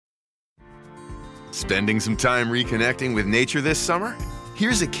Spending some time reconnecting with nature this summer?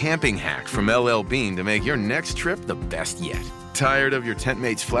 Here's a camping hack from LL Bean to make your next trip the best yet. Tired of your tent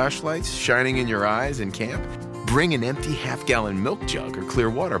mate's flashlights shining in your eyes in camp? Bring an empty half-gallon milk jug or clear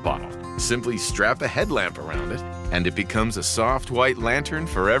water bottle. Simply strap a headlamp around it, and it becomes a soft white lantern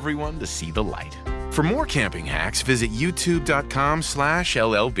for everyone to see the light. For more camping hacks, visit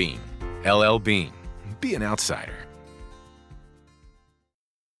youtube.com/LLbean. LL Bean. Be an outsider.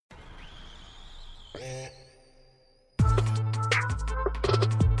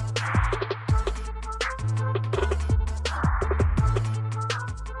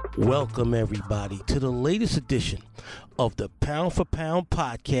 Welcome, everybody, to the latest edition of the Pound for Pound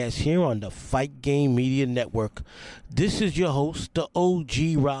podcast here on the Fight Game Media Network. This is your host, the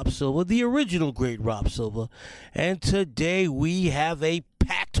OG Rob Silva, the original great Rob Silva, and today we have a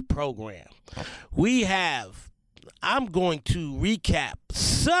packed program. I'm going to recap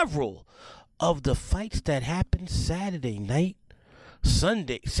several of the fights that happened Saturday night,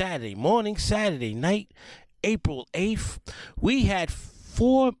 Saturday morning, Saturday night, April 8th. We had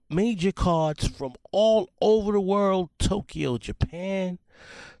 4 major cards from all over the world: Tokyo, Japan,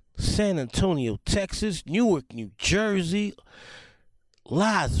 San Antonio, Texas, Newark, New Jersey,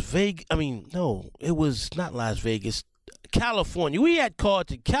 Las Vegas. It was not Las Vegas, California. We had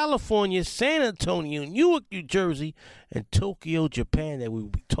cards in California, San Antonio, Newark, New Jersey, and Tokyo, Japan that we will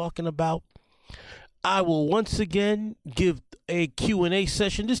be talking about. I will once again give a Q&A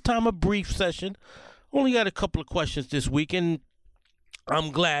session, this time a brief session. Only got a couple of questions this week, and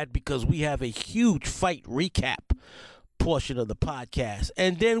I'm glad because we have a huge fight recap portion of the podcast.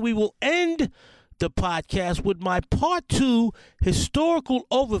 And then we will end the podcast with my part 2 historical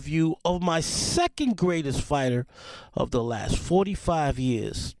overview of my second greatest fighter of the last 45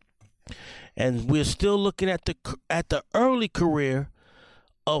 years. And we're still looking at the early career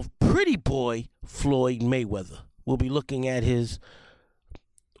of pretty boy Floyd Mayweather. We'll be looking at his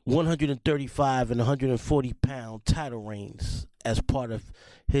 135 and 140 pound title reigns as part of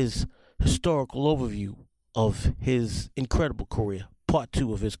his historical overview of his incredible career, part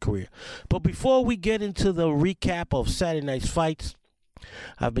 2 of his career. But before we get into the recap of Saturday night's fights,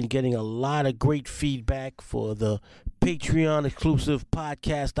 I've been getting a lot of great feedback for the Patreon exclusive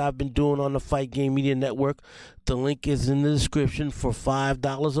podcast I've been doing on the Fight Game Media Network. The link is in the description. For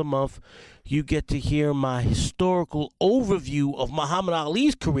 $5 a month, you get to hear my historical overview of Muhammad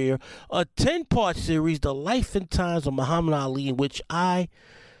Ali's career, a 10-part series, The Life and Times of Muhammad Ali, in which I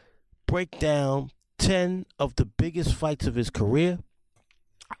break down 10 of the biggest fights of his career.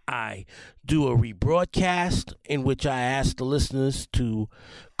 I do a rebroadcast in which I ask the listeners to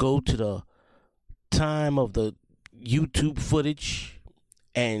go to the time of the YouTube footage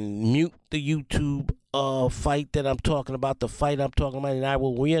and mute the YouTube fight that I'm talking about, the fight I'm talking about, and I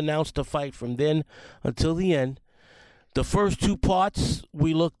will re-announce the fight from then until the end. The first 2 parts,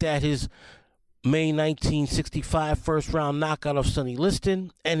 we looked at his May 1965 first-round knockout of Sonny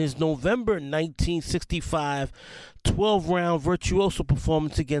Liston and his November 1965 12-round virtuoso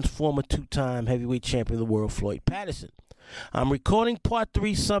performance against former 2-time heavyweight champion of the world, Floyd Patterson. I'm recording part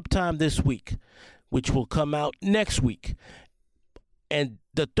 3 sometime this week, which will come out next week. And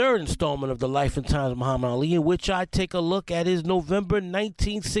the third installment of The Life and Times of Muhammad Ali, in which I take a look at his November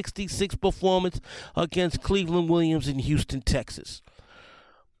 1966 performance against Cleveland Williams in Houston, Texas.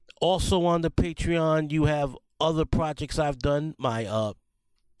 Also on the Patreon, you have other projects I've done. My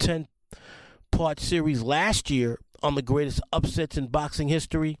 10-part series last year on the greatest upsets in boxing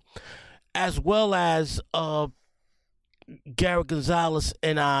history, as well as Garrett Gonzalez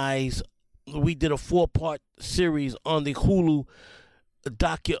and we did a 4-part series on the Hulu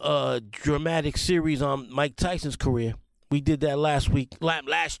dramatic series on Mike Tyson's career. We did that last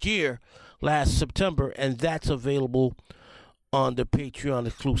September, and that's available on the Patreon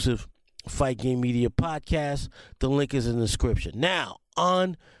exclusive Fight Game Media podcast. The link is in the description. Now,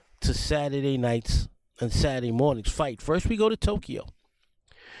 on to Saturday nights and Saturday morning's fight. First, we go to Tokyo.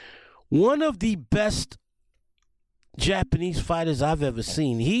 One of the best Japanese fighters I've ever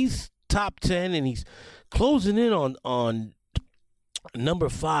seen. He's top 10, and he's closing in on number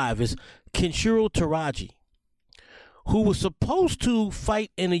 5 is Kenshiro Teraji, who was supposed to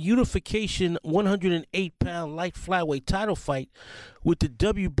fight in a unification 108-pound light flyweight title fight with the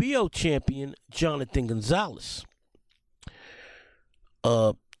WBO champion Jonathan Gonzalez.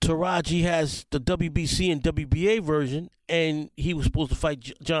 Teraji has the WBC and WBA version, and he was supposed to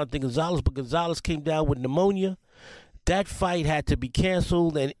fight Jonathan Gonzalez, but Gonzalez came down with pneumonia. That fight had to be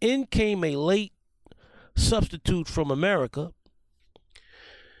canceled, and in came a late substitute from America,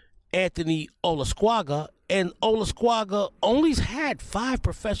 Anthony Olasquaga, and Olasquaga only's had 5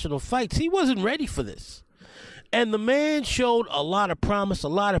 professional fights. He wasn't ready for this. And the man showed a lot of promise, a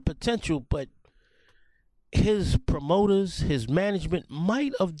lot of potential, but his promoters, his management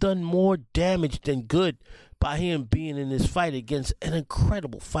might have done more damage than good by him being in this fight against an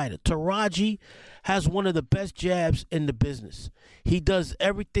incredible fighter. Taraji has one of the best jabs in the business. He does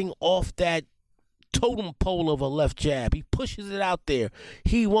everything off that totem pole of a left jab. He pushes it out there.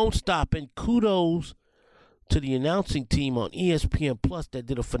 He won't stop. And kudos to the announcing team on ESPN Plus that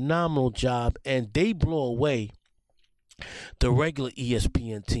did a phenomenal job, and they blow away the regular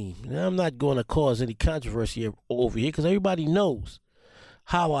ESPN team. Now, I'm not going to cause any controversy over here because everybody knows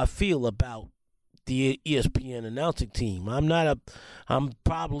how I feel about the ESPN announcing team. I'm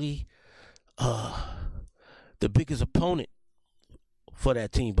probably the biggest opponent for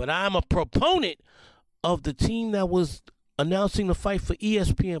that team, but I'm a proponent of the team that was announcing the fight for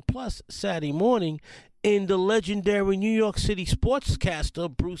ESPN Plus Saturday morning in the legendary New York City sportscaster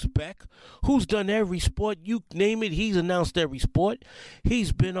Bruce Beck, who's done every sport. You name it, he's announced every sport.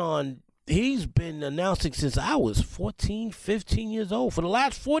 He's been announcing since I was 14, 15 years old. For the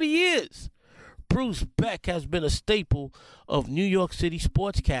last 40 years, Bruce Beck has been a staple of New York City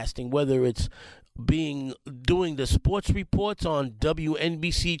sportscasting, whether it's doing the sports reports on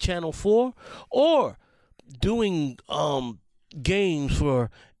WNBC Channel 4 or doing games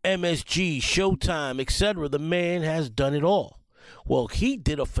for MSG, Showtime, etc. The man has done it all. Well, he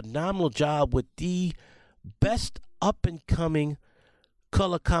did a phenomenal job with the best up-and-coming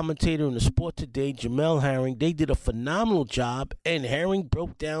color commentator in the sport today, Jamel Herring. They did a phenomenal job, and Herring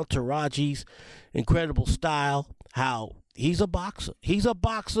broke down Taraji's incredible style, how he's a boxer. He's a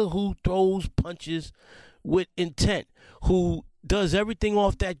boxer who throws punches with intent, who does everything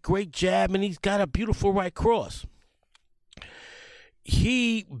off that great jab, and he's got a beautiful right cross.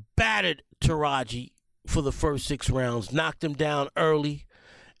 He battered Taraji for the first 6 rounds, knocked him down early,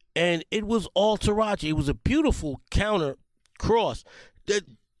 and it was all Taraji. It was a beautiful counter cross that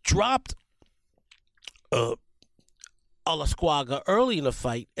dropped Olasquaga early in the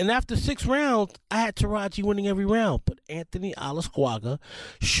fight, and after 6 rounds, I had Taraji winning every round, but Anthony Olasquaga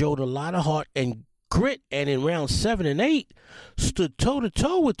showed a lot of heart and grit, and in rounds 7 and 8, stood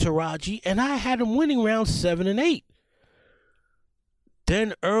toe-to-toe with Taraji, and I had him winning rounds 7 and 8.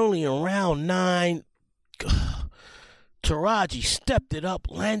 Then early in round 9, Taraji stepped it up,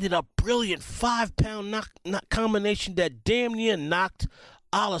 landed a brilliant 5-pound knock combination that damn near knocked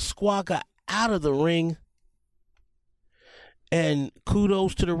Olasquaga out of the ring. And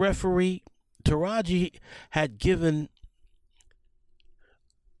kudos to the referee. Taraji had given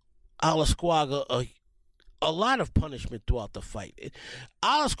Olasquaga a lot of punishment throughout the fight.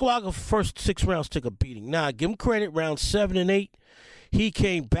 Olasquaga first 6 rounds took a beating. Now, give him credit, rounds 7 and 8, he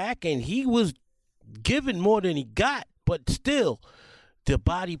came back and he was given more than he got, but still, the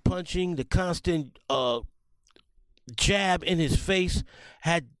body punching, the constant jab in his face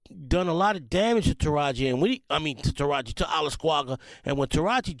had done a lot of damage to Taraji, to Olasquaga. And when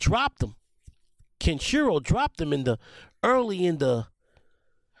Taraji dropped him, Kenshiro dropped him early in the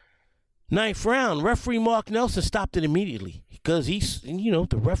 9th round. Referee Mark Nelson stopped it immediately because the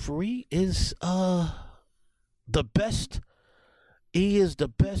referee is the best. He is the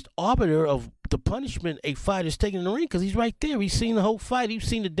best arbiter of the punishment a fighter's taking in the ring because he's right there. He's seen the whole fight. He's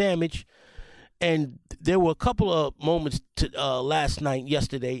seen the damage. And there were a couple of moments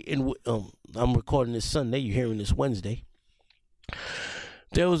yesterday, and I'm recording this Sunday. You're hearing this Wednesday.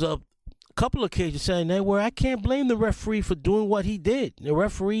 There was a couple of occasions saying that where I can't blame the referee for doing what he did. The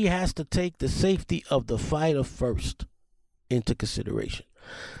referee has to take the safety of the fighter first into consideration.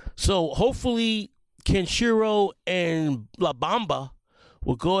 So hopefully Kenshiro and La Bamba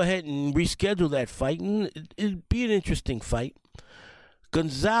will go ahead and reschedule that fight, and it'd be an interesting fight.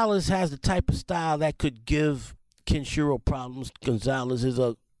 Gonzalez has the type of style that could give Kenshiro problems. Gonzalez is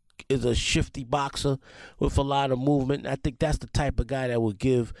a shifty boxer with a lot of movement. I think that's the type of guy that will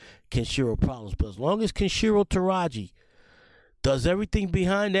give Kenshiro problems. But as long as Kenshiro Taraji does everything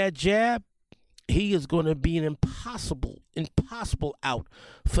behind that jab, he is going to be an impossible out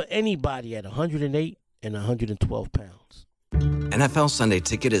for anybody at 108 and 112 pounds. NFL Sunday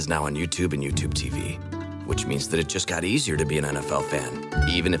Ticket is now on YouTube and YouTube TV, which means that it just got easier to be an NFL fan,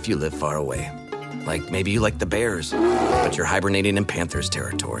 even if you live far away. Like maybe you like the Bears, but you're hibernating in Panthers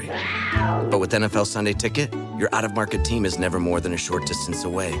territory. But with NFL Sunday Ticket, your out-of-market team is never more than a short distance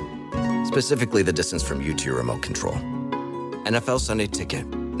away. Specifically, the distance from you to your remote control. NFL Sunday Ticket,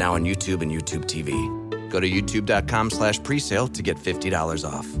 now on YouTube and YouTube TV. Go to youtube.com/presale to get $50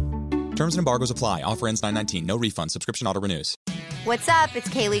 off. Terms and embargoes apply. Offer ends 9/19. No refund. Subscription auto renews. What's up? It's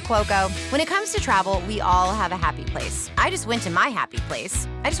Kaylee Cuoco. When it comes to travel, we all have a happy place. I just went to my happy place.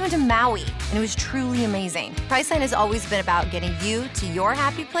 I just went to Maui, and it was truly amazing. Priceline has always been about getting you to your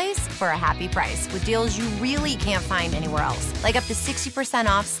happy place for a happy price with deals you really can't find anywhere else. Like up to 60%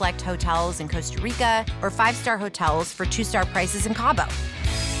 off select hotels in Costa Rica or 5-star hotels for 2-star prices in Cabo.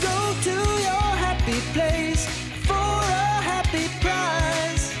 Go to your happy place for a happy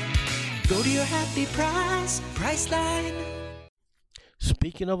price. Go to your happy price, Priceline.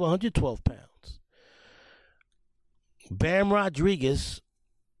 Speaking of 112 pounds, Bam Rodriguez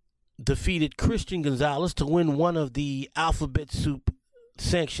defeated Christian Gonzalez to win one of the Alphabet Soup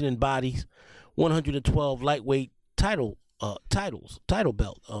sanctioning bodies 112 lightweight title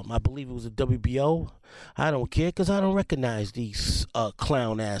belt. I believe it was a WBO. I don't care because I don't recognize these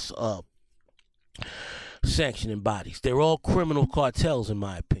clown ass sanctioning bodies. They're all criminal cartels in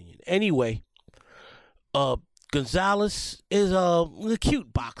my opinion. Anyway, Gonzalez is a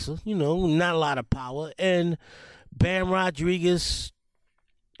cute boxer, not a lot of power. And Bam Rodriguez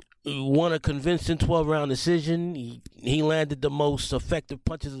won a convincing 12-round decision. He landed the most effective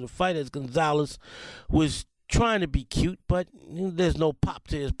punches of the fight as Gonzalez was trying to be cute, but there's no pop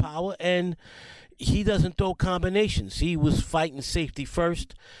to his power. And he doesn't throw combinations. He was fighting safety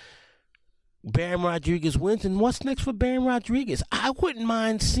first. Bam Rodriguez wins. And what's next for Bam Rodriguez? I wouldn't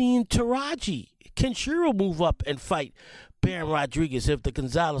mind seeing Taraji Kenshiro move up and fight Bam Rodriguez if the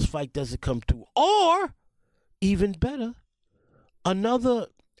Gonzalez fight doesn't come through. Or, even better, another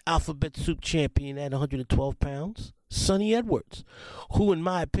Alphabet Soup champion at 112 pounds, Sonny Edwards, who in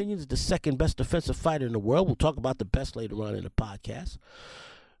my opinion is the second best defensive fighter in the world. We'll talk about the best later on in the podcast.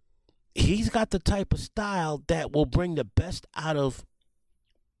 He's got the type of style that will bring the best out of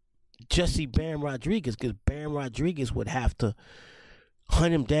Jesse Bam Rodriguez, because Bam Rodriguez would have to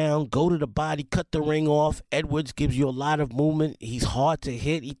hunt him down, go to the body, cut the ring off. Edwards gives you a lot of movement. He's hard to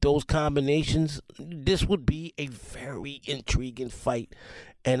hit. He throws combinations. This would be a very intriguing fight.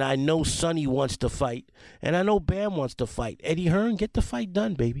 And I know Sonny wants to fight. And I know Bam wants to fight. Eddie Hearn, get the fight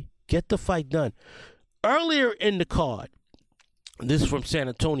done, baby. Get the fight done. Earlier in the card, this is from San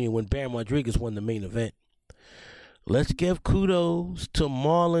Antonio when Bam Rodriguez won the main event. Let's give kudos to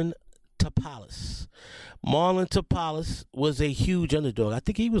Marlon Tapales. Marlon Tapales was a huge underdog. I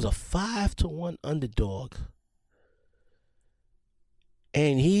think he was a 5-1 underdog.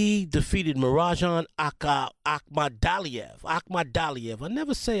 And he defeated Mirajan Akhmadaliev. I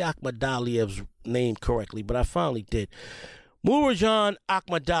never say Akhmadaliev's name correctly, but I finally did. Mirajan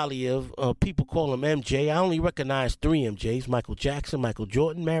Akhmadaliev, people call him MJ. I only recognize 3 MJs, Michael Jackson, Michael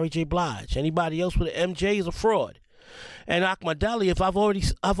Jordan, Mary J. Blige. Anybody else with an MJ is a fraud. And Akhmadaliev,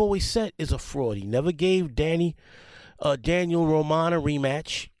 I've always said, is a fraud. He never gave Daniel Roman a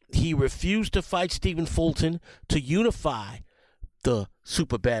rematch. He refused to fight Stephen Fulton to unify the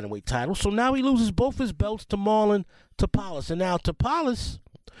super bantamweight title. So now he loses both his belts to Marlon Tapales. And now Tapales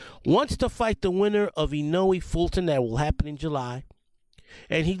wants to fight the winner of Inoue Fulton. That will happen in July.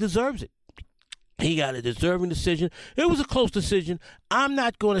 And he deserves it. He got a deserving decision. It was a close decision. I'm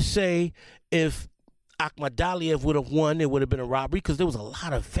not going to say if Akhmadaliev would have won, it would have been a robbery because there was a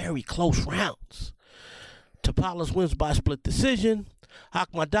lot of very close rounds. Tapales wins by split decision.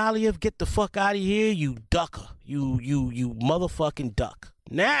 Akhmadaliev, get the fuck out of here, you ducker. You motherfucking duck.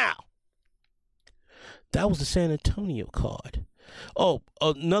 Now, that was the San Antonio card. Oh,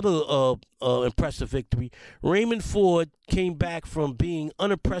 another impressive victory. Raymond Ford came back from being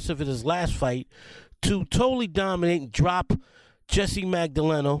unimpressive in his last fight to totally dominate and drop Jesse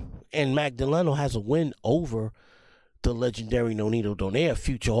Magdaleno. And Magdaleno has a win over the legendary Nonito Donaire,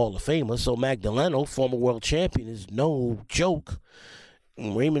 future Hall of Famer. So Magdaleno, former world champion, is no joke.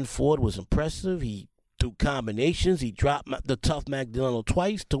 And Raymond Ford was impressive. He threw combinations. He dropped the tough Magdaleno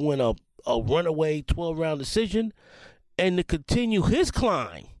twice to win a runaway 12-round decision and to continue his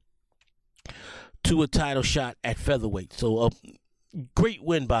climb to a title shot at featherweight. So a great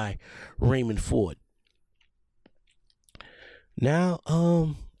win by Raymond Ford. Now,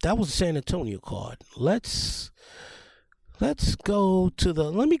 that was the San Antonio card. Let me go to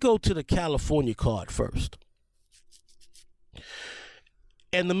the California card first.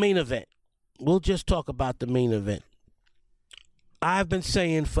 And the main event. We'll just talk about the main event. I've been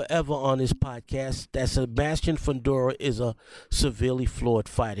saying forever on this podcast that Sebastian Fundora is a severely flawed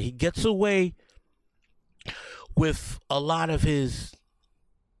fighter. He gets away with a lot of his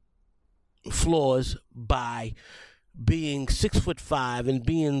flaws by being 6'5" and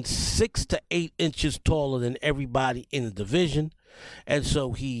being 6 to 8 inches taller than everybody in the division. And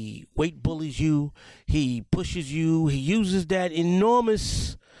so he weight bullies you, he pushes you, he uses that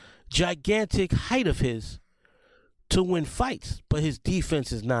enormous, gigantic height of his to win fights, but his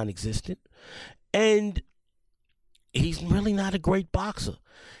defense is non-existent. And he's really not a great boxer.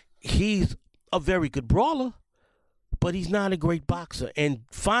 He's a very good brawler, but he's not a great boxer. And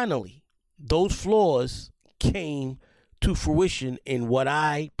finally, those flaws came to fruition in what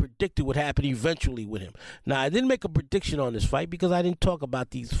I predicted would happen eventually with him. Now, I didn't make a prediction on this fight because I didn't talk about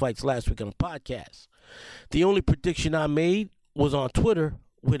these fights last week on the podcast. The only prediction I made was on Twitter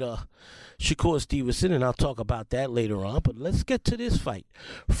with Shakur Stevenson, and I'll talk about that later on. But let's get to this fight.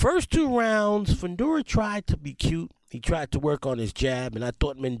 First 2 rounds, Fundora tried to be cute. He tried to work on his jab, and I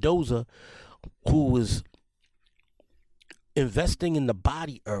thought Mendoza, who was investing in the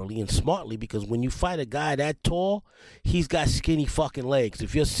body early and smartly, because when you fight a guy that tall, he's got skinny fucking legs.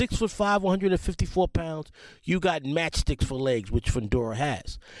 If you're 6'5", 154 pounds, you got matchsticks for legs, which Fundora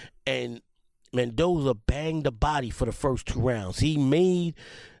has. And Mendoza banged the body for the first 2 rounds. He made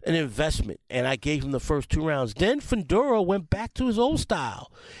an investment, and I gave him the first 2 rounds. Then Fundora went back to his old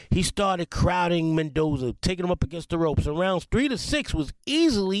style. He started crowding Mendoza, taking him up against the ropes. And rounds 3 to 6 was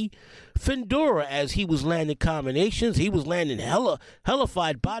easily Fundora, as he was landing combinations. He was landing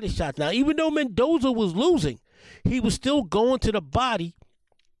hellified body shots. Now, even though Mendoza was losing, he was still going to the body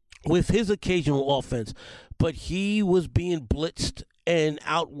with his occasional offense. But he was being blitzed and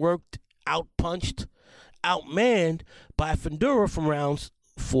outworked, outpunched, outmanned by Fundora from rounds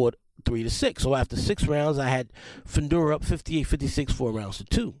 3 to 6. So after 6 rounds, I had Fundora up 58-56, 4 rounds to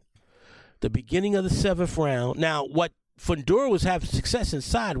 2. The beginning of the 7th round. Now, what Fundora was having success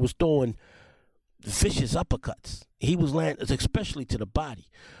inside was throwing vicious uppercuts. He was landing, especially to the body.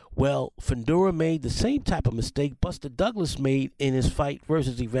 Well, Fundora made the same type of mistake Buster Douglas made in his fight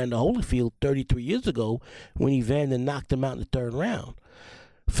versus Evander Holyfield 33 years ago when Evander knocked him out in the 3rd round.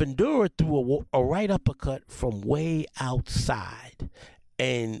 Fundora threw a right uppercut from way outside.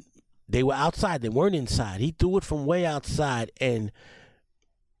 And they were outside. They weren't inside. He threw it from way outside. And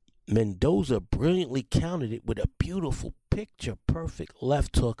Mendoza brilliantly countered it with a beautiful, picture-perfect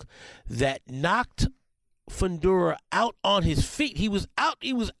left hook that knocked Fundora out on his feet. He was out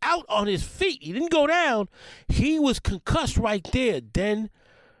on his feet. He didn't go down. He was concussed right there. Then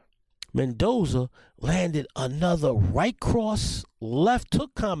Mendoza landed another right cross, left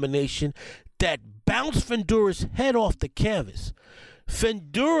hook combination that bounced Fundora's head off the canvas.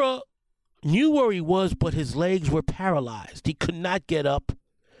 Fundora knew where he was, but his legs were paralyzed. He could not get up.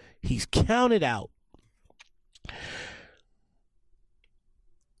 He's counted out.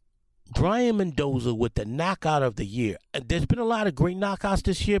 Brian Mendoza with the knockout of the year. There's been a lot of great knockouts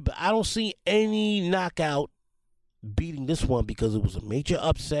this year, but I don't see any knockout beating this one because it was a major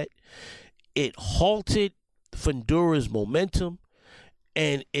upset. It halted Fundora's momentum,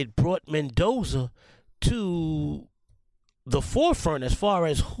 and it brought Mendoza to the forefront as far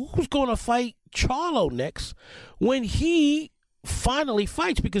as who's going to fight Charlo next when he finally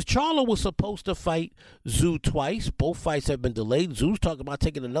fights, because Charlo was supposed to fight Zhu twice. Both fights have been delayed. Zhu's talking about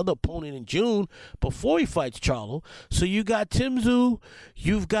taking another opponent in June before he fights Charlo. So you got Tim Zhu,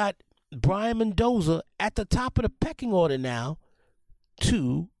 you've got Brian Mendoza at the top of the pecking order now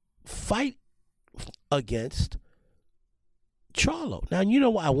to fight against Charlo. Now, you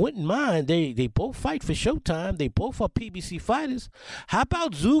know, I wouldn't mind. They both fight for Showtime. They both are PBC fighters. How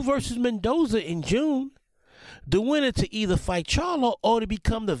about Zhu versus Mendoza in June? The winner to either fight Charlo or to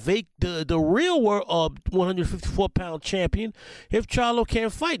become the real world 154-pound champion if Charlo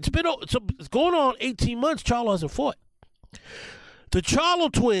can't fight. It's going on 18 months. Charlo hasn't fought. The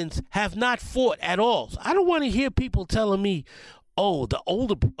Charlo twins have not fought at all. So I don't want to hear people telling me, "Oh, the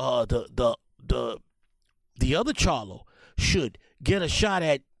other Charlo should get a shot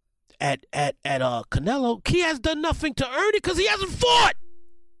at Canelo." He has done nothing to earn it because he hasn't fought.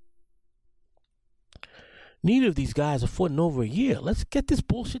 Neither of these guys have fought in over a year. Let's get this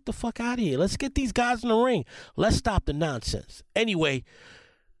bullshit the fuck out of here. Let's get these guys in the ring. Let's stop the nonsense. Anyway,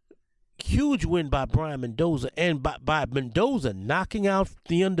 huge win by Brian Mendoza, and by Mendoza knocking out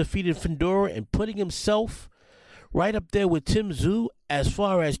the undefeated Fundora and putting himself right up there with Tim Zhu as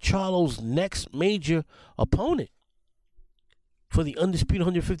far as Charlo's next major opponent for the undisputed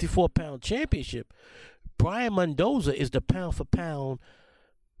 154-pound championship. Brian Mendoza is the pound-for-pound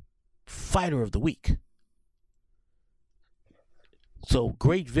fighter of the week. So,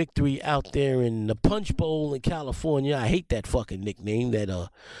 great victory out there in the Punch Bowl in California. I hate that fucking nickname that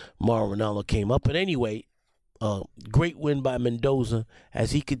Mauro Ranallo came up. But anyway, great win by Mendoza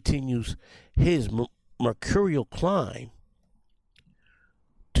as he continues his mercurial climb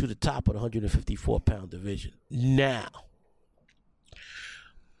to the top of the 154-pound division. Now,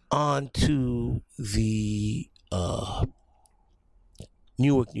 on to the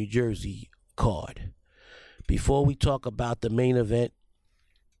Newark, New Jersey card. before we talk about the main event,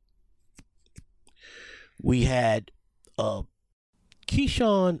 we had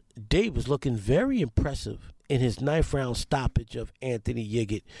Keyshawn Davis looking very impressive in his 9th round stoppage of Anthony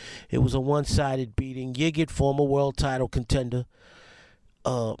Yiggett. It was a one-sided beating. Yiggett, former world title contender.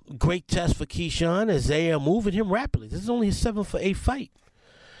 Great test for Keyshawn as they are moving him rapidly. This is only his 7 for 8 fight.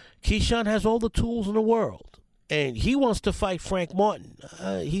 Keyshawn has all the tools in the world, and he wants to fight Frank Martin.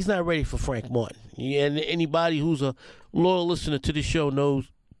 He's not ready for Frank Martin. And anybody who's a loyal listener to the show knows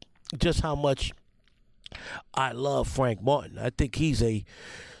just how much I love Frank Martin. I think he's a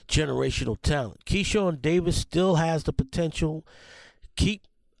generational talent. Keyshawn Davis still has the potential.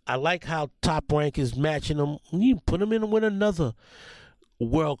 I like how Top Rank is matching him. You put him in with another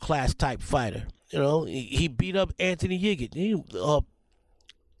world-class type fighter. You know, he beat up Anthony Yiggett.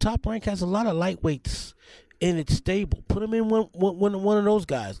 Top Rank has a lot of lightweights in its stable. Put him in one of those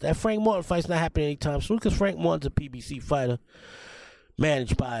guys. That Frank Martin fight's not happening anytime soon because Frank Martin's a PBC fighter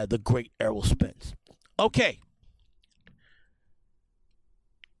managed by the great Errol Spence. Okay.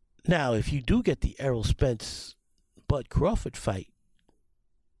 Now, if you do get the Errol Spence Bud Crawford fight,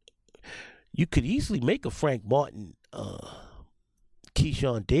 you could easily make a Frank Martin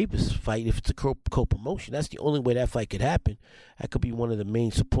Keyshawn Davis fight if it's a co-promotion. That's the only way that fight could happen. That could be one of the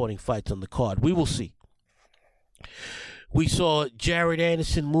main supporting fights on the card. We will see. We saw Jared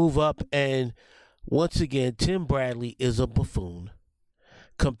Anderson move up, and once again, Tim Bradley is a buffoon.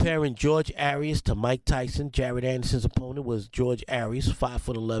 Comparing George Arias to Mike Tyson, Jared Anderson's opponent was George Arias,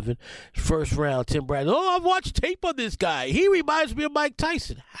 5'11". First round, Tim Bradley. Oh, I've watched tape on this guy. He reminds me of Mike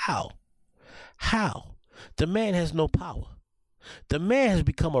Tyson. How? The man has no power. The man has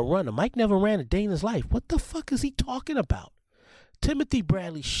become a runner. Mike never ran a day in his life. What the fuck is he talking about? Timothy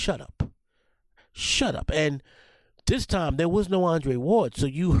Bradley, shut up. And this time, there was no Andre Ward, so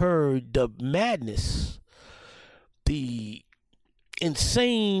you heard the madness, the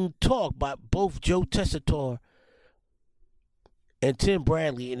insane talk by both Joe Tessitore and Tim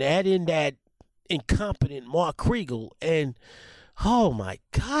Bradley, and add in that incompetent Mark Kriegel, and oh my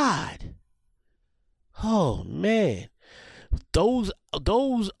God. Oh man. Those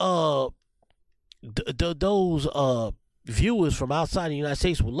viewers from outside the United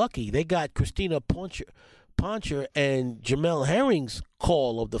States were lucky. They got Christina Poncher and Jamel Herring's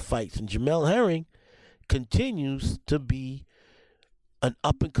call of the fights, and Jamel Herring continues to be an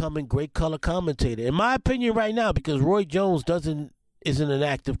up-and-coming great color commentator. In my opinion right now, because Roy Jones isn't an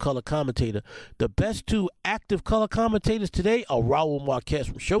active color commentator, the best 2 active color commentators today are Raul Marquez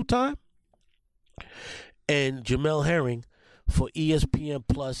from Showtime and Jamel Herring for ESPN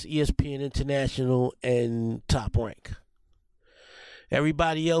Plus, ESPN International, and Top Rank.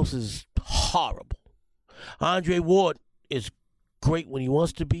 Everybody else is horrible. Andre Ward is great when he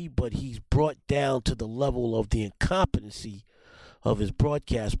wants to be, but he's brought down to the level of the incompetency of his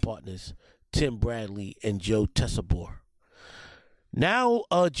broadcast partners, Tim Bradley and Joe Tessitore. Now,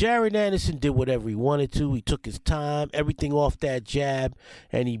 Jared Anderson did whatever he wanted to. He took his time, everything off that jab,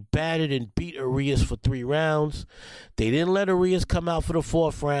 and he battered and beat Arias for 3 rounds. They didn't let Arias come out for the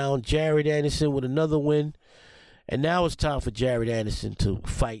 4th round. Jared Anderson with another win. And now it's time for Jared Anderson to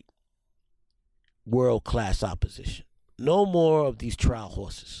fight world-class opposition. No more of these trial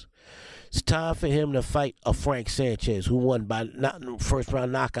horses. It's time for him to fight a Frank Sanchez, who won by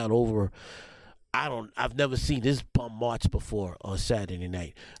first-round knockout over. I've never seen this bum march before on Saturday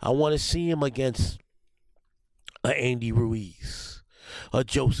night. I want to see him against Andy Ruiz,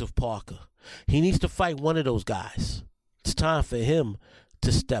 Joseph Parker. He needs to fight one of those guys. It's time for him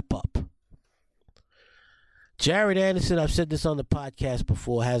to step up. Jared Anderson, I've said this on the podcast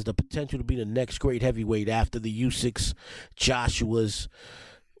before, has the potential to be the next great heavyweight after the Usyks, Joshuas,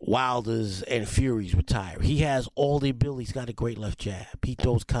 Wilders, and Furies retire. He has all the ability. He's got a great left jab. He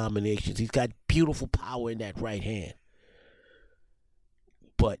throws combinations. He's got beautiful power in that right hand.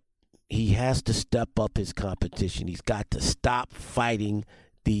 But he has to step up his competition. He's got to stop fighting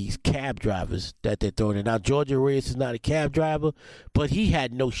these cab drivers that they're throwing in. Now, George Arias is not a cab driver, but he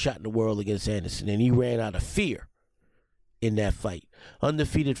had no shot in the world against Anderson, and he ran out of fear in that fight.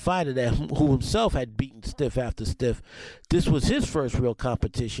 Undefeated fighter who himself had beaten stiff after stiff. This was his first real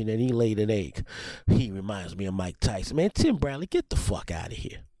competition, and he laid an egg. He reminds me of Mike Tyson. Man, Tim Bradley, get the fuck out of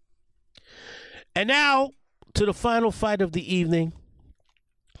here. And now to the final fight of the evening.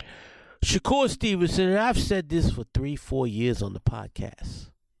 Shakur Stevenson, and I've said this for 3-4 years on the podcast.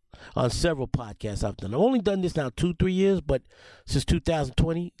 On several podcasts I've done. I've only done this now 2-3 years, but since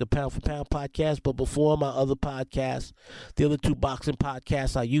 2020, the Pound for Pound podcast. But before my other podcasts, the other 2 boxing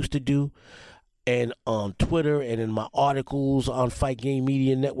podcasts I used to do, and on Twitter and in my articles on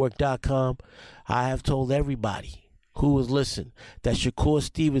FightGameMediaNetwork.com, I have told everybody who has listened that Shakur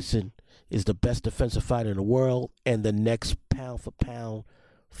Stevenson is the best defensive fighter in the world and the next pound-for-pound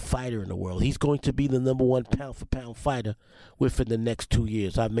fighter in the world. He's going to be the number one pound-for-pound fighter within the next 2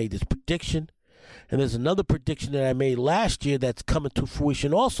 years. I've made this prediction, and there's another prediction that I made last year that's coming to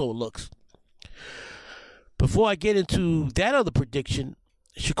fruition also, it looks. Before I get into that other prediction,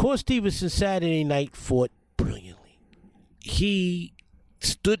 Shakur Stevenson Saturday night fought brilliantly. He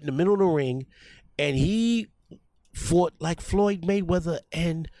stood in the middle of the ring, and he fought like Floyd Mayweather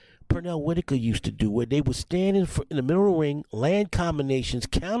and Pernell Whitaker used to do, where they would stand in the middle of the ring, land combinations,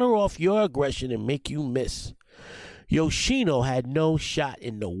 counter off your aggression, and make you miss. Yoshino had no shot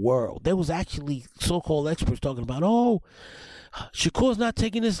in the world. There was actually so-called experts talking about, Shakur's not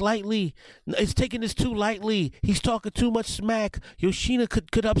taking this lightly. It's taking this too lightly. He's talking too much smack. Yoshino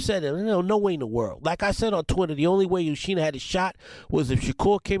could upset him. No way in the world. Like I said on Twitter, the only way Yoshino had a shot was if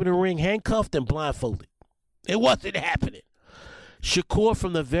Shakur came in the ring handcuffed and blindfolded. It wasn't happening. Shakur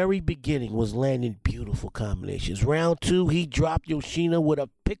from the very beginning was landing beautiful combinations. Round 2, he dropped Yoshino with a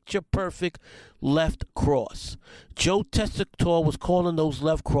picture-perfect left cross. Joe Tessitore was calling those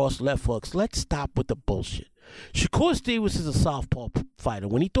left cross, left hooks. Let's stop with the bullshit. Shakur Stevens is a southpaw fighter.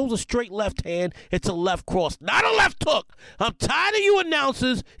 When he throws a straight left hand, it's a left cross, not a left hook. I'm tired of you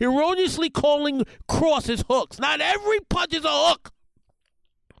announcers erroneously calling crosses hooks. Not every punch is a hook.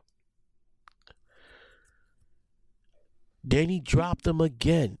 Then he dropped him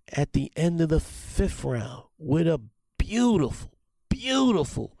again at the end of the 5th round with a beautiful,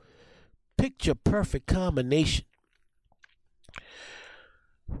 beautiful, picture-perfect combination.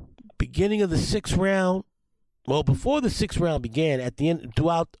 Beginning of the 6th round, before the 6th round began, at the end,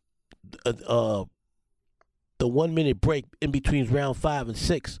 throughout the 1-minute break in between round 5 and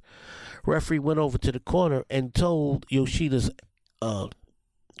 6, referee went over to the corner and told Yoshino's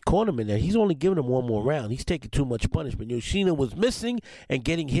cornerman that he's only giving him one more round. He's taking too much punishment. Yoshino was missing and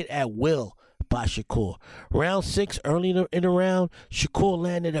getting hit at will by Shakur. Round 6, early in the round, Shakur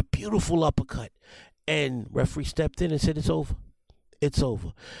landed a beautiful uppercut, and referee stepped in and said, "It's over. It's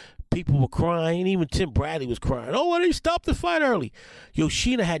over." People were crying. Even Tim Bradley was crying. Why did he stop the fight early?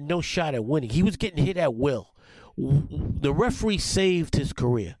 Yoshino had no shot at winning. He was getting hit at will. The referee saved his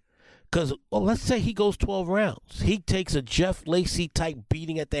career. Because, let's say he goes 12 rounds. He takes a Jeff Lacey-type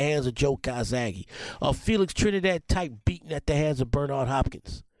beating at the hands of Joe Calzaghe. A Felix Trinidad-type beating at the hands of Bernard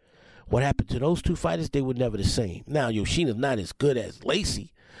Hopkins. What happened to those two fighters? They were never the same. Now, Yoshino's not as good as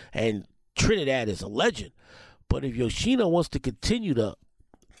Lacey, and Trinidad is a legend. But if Yoshino wants to continue to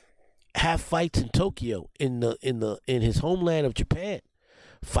have fights in Tokyo, in his homeland of Japan,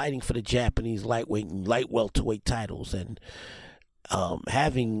 fighting for the Japanese lightweight and light welterweight titles, and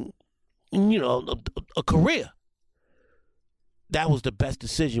having a career, that was the best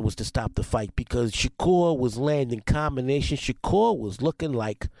decision, was to stop the fight, because Shakur was landing combinations. Shakur was looking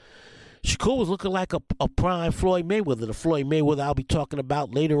like a prime Floyd Mayweather, the Floyd Mayweather I'll be talking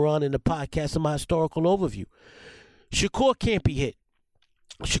about later on in the podcast in my historical overview. Shakur can't be hit.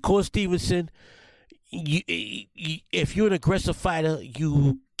 Shakur Stevenson, if you're an aggressive fighter,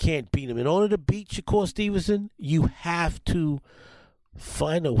 you can't beat him. In order to beat Shakur Stevenson, you have to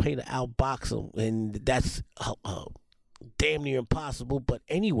find a way to outbox him, and that's damn near impossible. But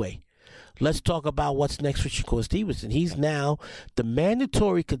anyway, let's talk about what's next for Shakur Stevenson. He's now the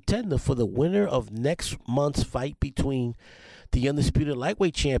mandatory contender for the winner of next month's fight between the undisputed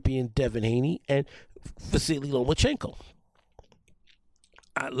lightweight champion Devin Haney and Vasily Lomachenko.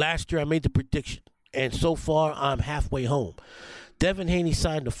 Last year I made the prediction, and so far I'm halfway home. Devin Haney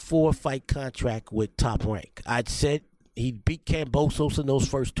signed a 4-fight contract with Top Rank. I'd said he'd beat Kambosos in those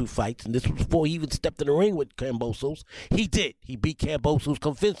first 2 fights, and this was before he even stepped in the ring with Kambosos. He did. He beat Kambosos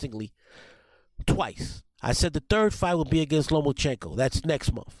convincingly twice. I said the 3rd fight will be against Lomachenko. That's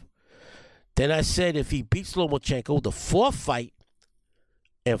next month. Then I said if he beats Lomachenko, the 4th fight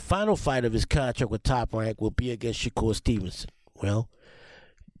and final fight of his contract with Top Rank will be against Shakur Stevenson. Well,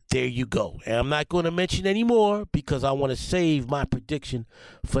 there you go. And I'm not going to mention any more because I want to save my prediction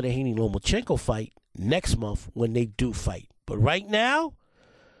for the Haney-Lomachenko fight next month when they do fight. But right now,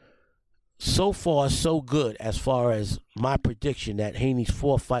 so far, so good as far as my prediction that Haney's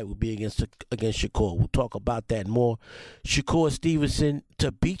 4th fight will be against Shakur. We'll talk about that more. Shakur Stevenson,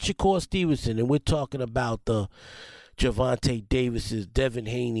 to beat Shakur Stevenson, and we're talking about the Gervonta Davis's, Devin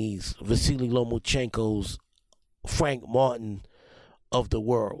Haney's, Vasily Lomachenko's, Frank Martin of the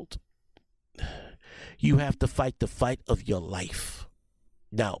world. You have to fight the fight of your life.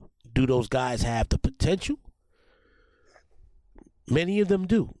 Now, do those guys have the potential? Many of them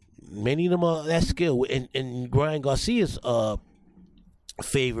do. Many of them are that skill. And Ryan Garcia's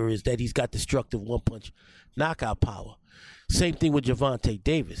favor is that he's got destructive one-punch knockout power. Same thing with Gervonta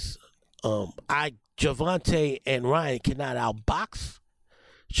Davis. Gervonta and Ryan cannot outbox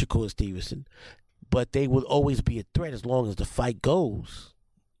Shakur Stevenson, but they will always be a threat as long as the fight goes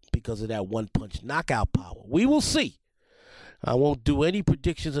because of that one-punch knockout power. We will see. I won't do any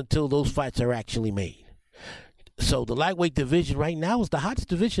predictions until those fights are actually made. So the lightweight division right now is the hottest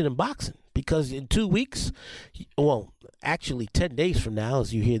division in boxing because in 2 weeks, well, actually 10 days from now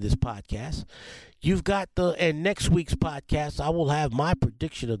as you hear this podcast, you've got and next week's podcast, I will have my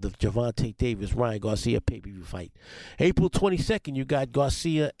prediction of the Gervonta Davis-Ryan Garcia pay-per-view fight. April 22nd, you got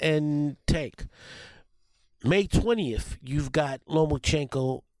Garcia and Tank. May 20th, you've got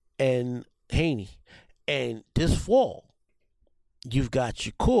Lomachenko and Haney. And this fall, you've got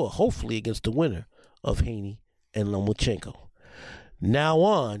Shakur, hopefully against the winner of Haney and Lomachenko. Now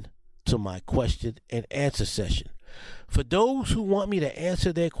on to my question and answer session. For those who want me to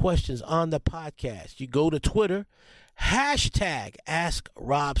answer their questions on the podcast, you go to Twitter, hashtag Ask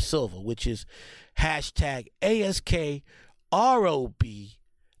Rob Silva, which is hashtag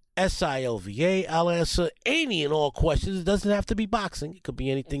AskRobSilva. I'll answer any and all questions. It doesn't have to be boxing. It could be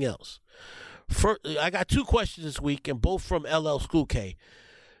anything else. First, I got 2 questions this week, and both from LL School K.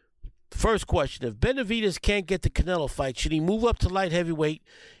 First question, if Benavidez can't get the Canelo fight, should he move up to light heavyweight?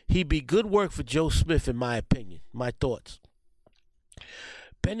 He'd be good work for Joe Smith, in my opinion. My thoughts.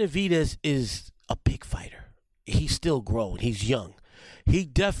 Benavidez is a big fighter. He's still growing. He's young. He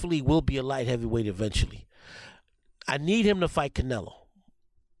definitely will be a light heavyweight eventually. I need him to fight Canelo.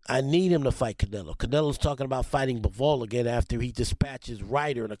 Canelo's talking about fighting Bivol again after he dispatches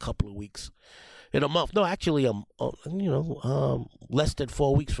Ryder in a couple of weeks. In a month. No, actually, less than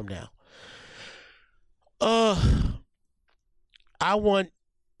 4 weeks from now. I want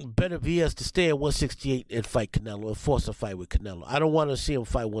Benavidez to stay at 168 and fight Canelo and force a fight with Canelo. I don't want to see him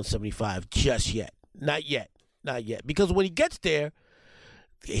fight 175 just yet. Not yet. Because when he gets there,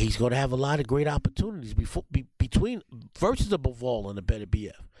 he's going to have a lot of great opportunities between versus a Bivol and a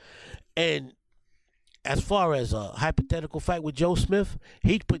Benavidez. And as far as a hypothetical fight with Joe Smith,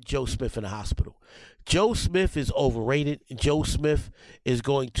 he'd put Joe Smith in the hospital. Joe Smith is overrated. Joe Smith is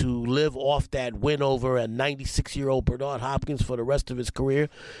going to live off that win over a 96-year-old Bernard Hopkins for the rest of his career.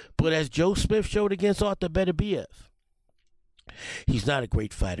 But as Joe Smith showed against Arthur Beterbiev, he's not a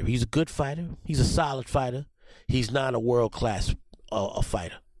great fighter. He's a good fighter. He's a solid fighter. He's not a world-class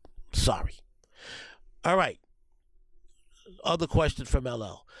fighter. Sorry. All right. Other question from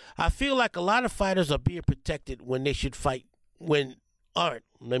LL. I feel like a lot of fighters are being protected when they should fight when aren't.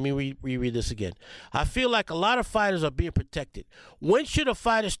 Let me reread this again. I feel like a lot of fighters are being protected. When should a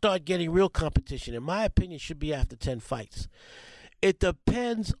fighter start getting real competition? In my opinion, it should be after 10 fights. It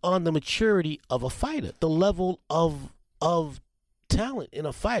depends on the maturity of a fighter, the level of talent in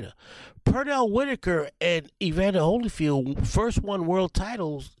a fighter. Pernell Whitaker and Evander Holyfield first won world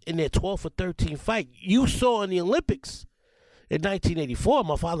titles in their 12th or 13th fight. You saw in the Olympics in 1984,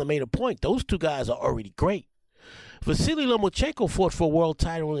 my father made a point. Those 2 guys are already great. Vasily Lomachenko fought for a world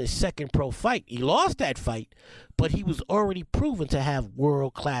title in his second pro fight. He lost that fight, but he was already proven to have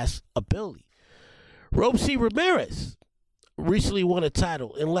world-class ability. Robesy Ramirez recently won a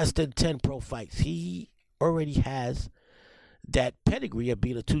title in less than 10 pro fights. He already has that pedigree of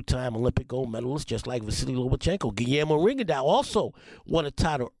being a 2-time Olympic gold medalist, just like Vasily Lomachenko. Guillermo Rigondeaux also won a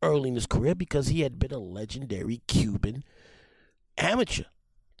title early in his career because he had been a legendary Cuban amateur.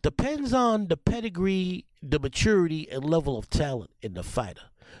 Depends on the pedigree, the maturity, and level of talent in the fighter.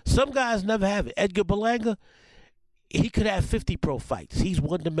 Some guys never have it. Edgar Berlanga, he could have 50 pro fights. He's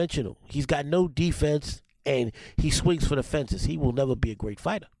one-dimensional. He's got no defense, and he swings for the fences. He will never be a great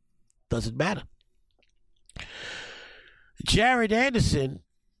fighter. Doesn't matter. Jared Anderson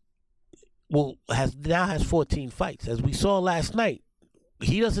has 14 fights. As we saw last night,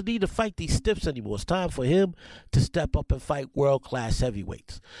 he doesn't need to fight these stiffs anymore. It's time for him to step up and fight world-class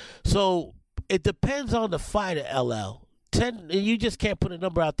heavyweights. So it depends on the fighter, LL. 10, you just can't put a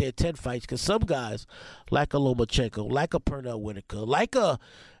number out there, 10 fights, because some guys, like a Lomachenko, like a Pernell Whitaker, like a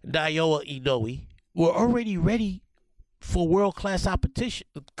Naoya Inoue, were already ready for world-class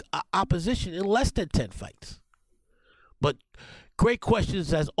opposition in less than 10 fights. But great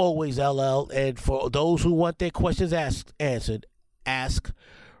questions, as always, LL. And for those who want their questions answered, Ask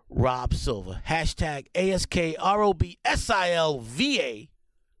Rob Silva. Hashtag AskRobSilva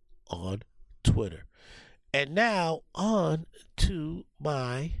on Twitter. And now on to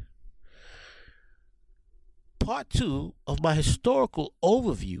my part 2 of my historical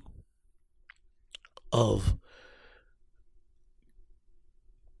overview of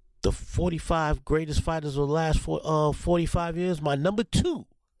the 45 greatest fighters of the last 45 years. My number 2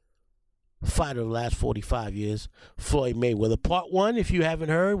 fighter of the last 45 years, Floyd Mayweather. Part 1, if you haven't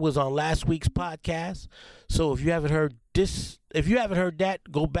heard, was on last week's podcast. So if you haven't heard that,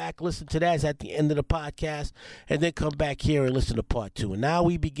 go back, listen to that. It's at the end of the podcast, and then come back here and listen to part 2. And now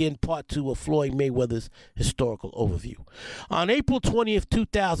we begin part 2 of Floyd Mayweather's historical overview. On April 20th,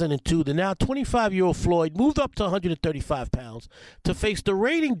 2002, the now 25-year-old Floyd moved up to 135 pounds to face the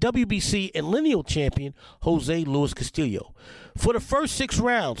reigning WBC and lineal champion, Jose Luis Castillo. For the first 6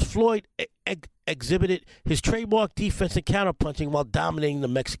 rounds, Floyd exhibited his trademark defense and counterpunching while dominating the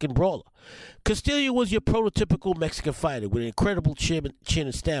Mexican brawler. Castillo was your prototypical Mexican fighter with an incredible chin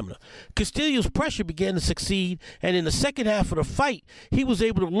and stamina. Castillo's pressure began to succeed, and in the second half of the fight, he was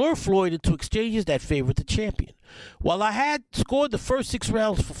able to lure Floyd into exchanges that favored the champion. While I had scored the first 6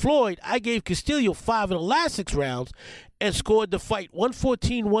 rounds for Floyd, I gave Castillo 5 of the last 6 rounds and scored the fight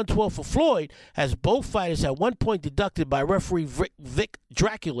 114-112 for Floyd, as both fighters had 1 point deducted by referee Vic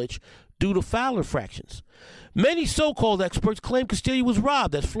Draculich due to foul infractions. Many so-called experts claim Castillo was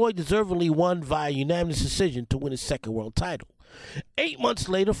robbed, as Floyd deservedly won via unanimous decision to win his second world title. 8 months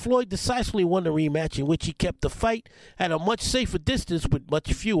later, Floyd decisively won the rematch, in which he kept the fight at a much safer distance with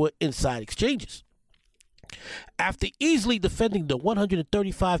much fewer inside exchanges. After easily defending the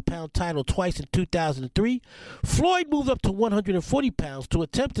 135-pound title twice in 2003, Floyd moved up to 140 pounds to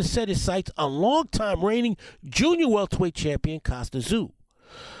attempt to set his sights on longtime reigning junior welterweight champion Costa Tszyu.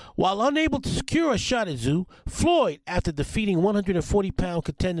 While unable to secure a shot at Tszyu, Floyd, after defeating 140-pound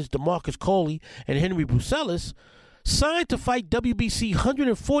contenders DeMarcus Coley and Henry Bruselas, signed to fight WBC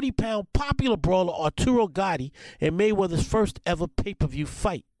 140-pound popular brawler Arturo Gatti in Mayweather's first ever pay-per-view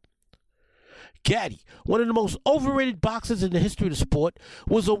fight. Gatti, one of the most overrated boxers in the history of the sport,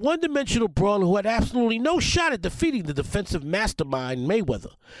 was a one-dimensional brawler who had absolutely no shot at defeating the defensive mastermind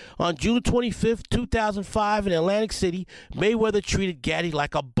Mayweather. On June 25, 2005, in Atlantic City, Mayweather treated Gatti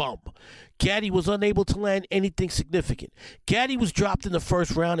like a bum. Gatti was unable to land anything significant. Gatti was dropped in the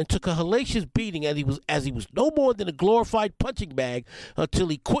first round and took a hellacious beating as he was no more than a glorified punching bag until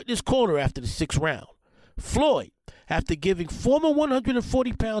he quit his corner after the 6th round. Floyd, after giving former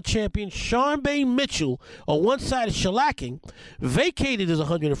 140-pound champion Sean Bain Mitchell a one-sided shellacking, vacated his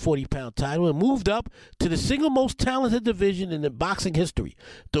 140-pound title and moved up to the single most talented division in the boxing history,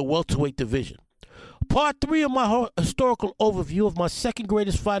 the welterweight division. Part 3 of my historical overview of my second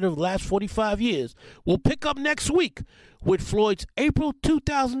greatest fighter of the last 45 years will pick up next week with Floyd's April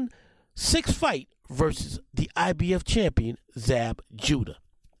 2006 fight versus the IBF champion Zab Judah.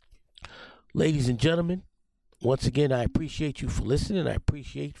 Ladies and gentlemen, once again, I appreciate you for listening. I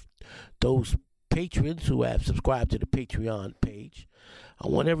appreciate those patrons who have subscribed to the Patreon page. I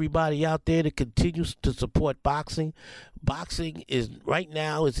want everybody out there to continue to support boxing. Boxing is right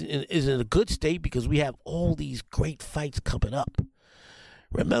now is in a good state because we have all these great fights coming up.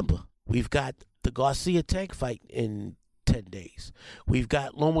 Remember, we've got the Garcia Tank fight in 10 days. We've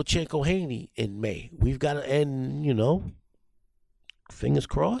got Lomachenko-Haney in May. We've got, and fingers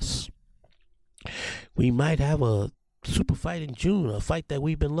crossed, we might have a super fight in June, a fight that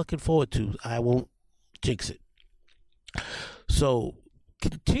we've been looking forward to. I won't jinx it. So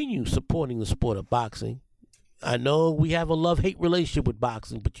continue supporting the sport of boxing. I know we have a love-hate relationship with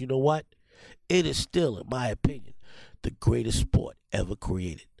boxing, but you know what? It is still, in my opinion, the greatest sport ever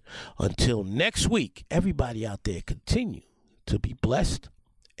created. Until next week, everybody out there, continue to be blessed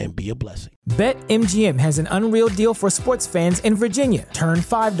and be a blessing. BetMGM has an unreal deal for sports fans in Virginia. Turn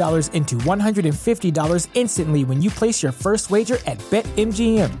 $5 into $150 instantly when you place your first wager at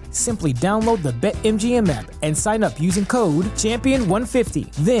BetMGM. Simply download the BetMGM app and sign up using code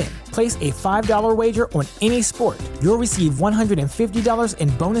Champion150. Then, place a $5 wager on any sport. You'll receive $150 in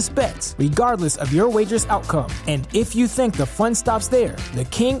bonus bets, regardless of your wager's outcome. And if you think the fun stops there, the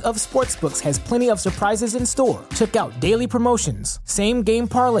king of sportsbooks has plenty of surprises in store. Check out daily promotions, same-game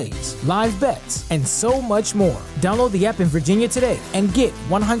parlays, live bets, and so much more. Download the app in Virginia today and get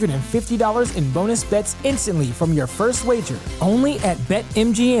 $150 in bonus bets instantly from your first wager. Only at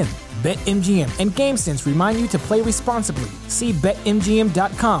BetMGM. BetMGM and GameSense remind you to play responsibly. See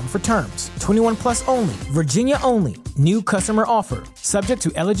BetMGM.com for terms. 21 plus only. Virginia only. New customer offer. Subject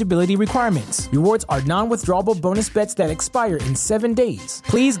to eligibility requirements. Rewards are non-withdrawable bonus bets that expire in 7 days.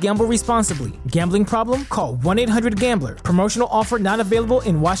 Please gamble responsibly. Gambling problem? Call 1-800-GAMBLER. Promotional offer not available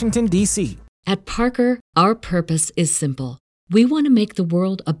in Washington, D.C. At Parker, our purpose is simple. We want to make the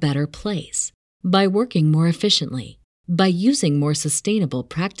world a better place by working more efficiently, by using more sustainable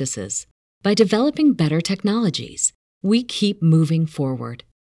practices, by developing better technologies. We keep moving forward.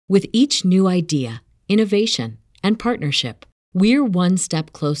 With each new idea, innovation, and partnership, we're one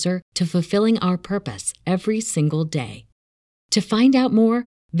step closer to fulfilling our purpose every single day. To find out more,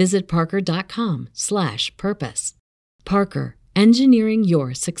 visit parker.com/purpose. Parker, engineering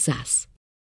your success.